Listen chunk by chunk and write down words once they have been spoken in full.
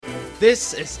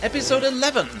This is episode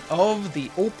 11 of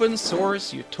the Open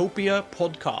Source Utopia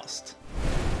podcast.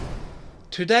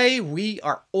 Today we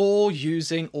are all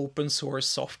using open source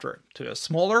software to a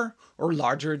smaller or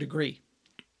larger degree.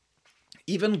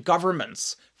 Even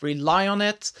governments rely on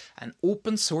it, and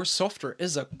open source software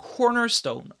is a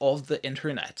cornerstone of the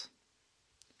internet.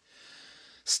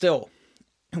 Still,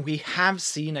 we have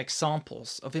seen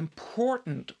examples of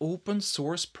important open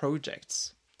source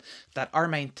projects that are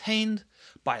maintained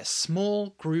by a small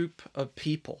group of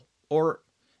people, or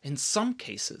in some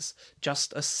cases,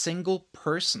 just a single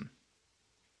person.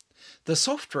 The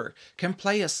software can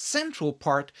play a central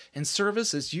part in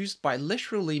services used by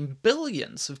literally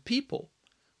billions of people,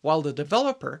 while the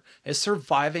developer is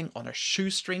surviving on a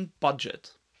shoestring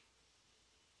budget.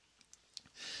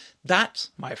 That,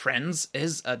 my friends,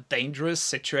 is a dangerous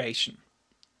situation.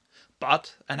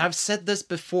 But, and I've said this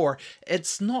before,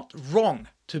 it's not wrong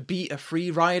to be a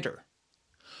free rider.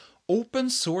 Open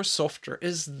source software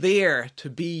is there to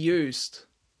be used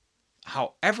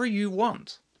however you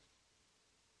want.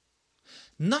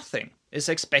 Nothing is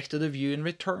expected of you in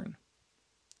return.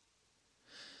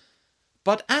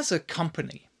 But as a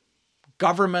company,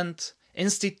 government,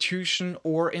 institution,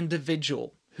 or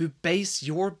individual who base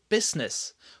your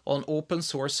business on open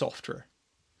source software,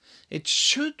 it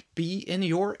should be in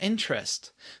your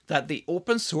interest that the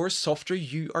open source software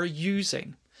you are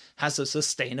using has a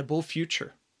sustainable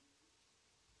future.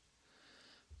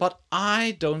 But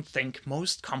I don't think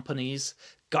most companies,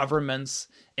 governments,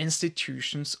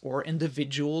 institutions, or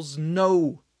individuals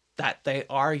know that they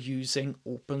are using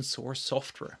open source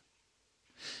software.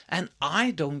 And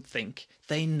I don't think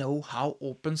they know how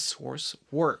open source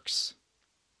works.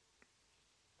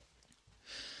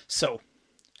 So,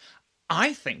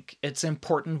 I think it's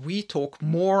important we talk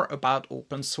more about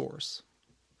open source.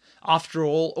 After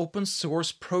all, open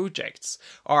source projects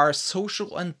are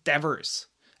social endeavors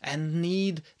and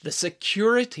need the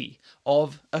security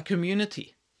of a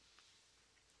community.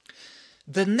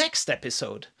 The next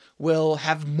episode will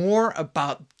have more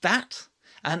about that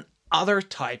and other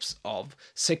types of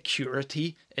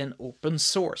security in open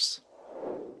source.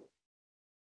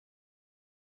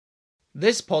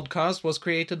 This podcast was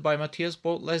created by Matthias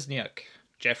Bolt-Lesniak.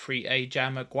 Jeffrey A.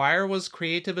 Jam McGuire was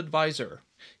creative advisor.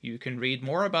 You can read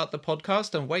more about the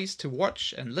podcast and ways to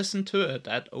watch and listen to it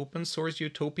at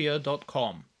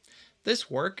opensourceutopia.com.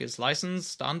 This work is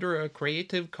licensed under a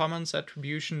Creative Commons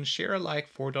Attribution Share Alike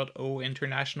 4.0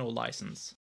 international license.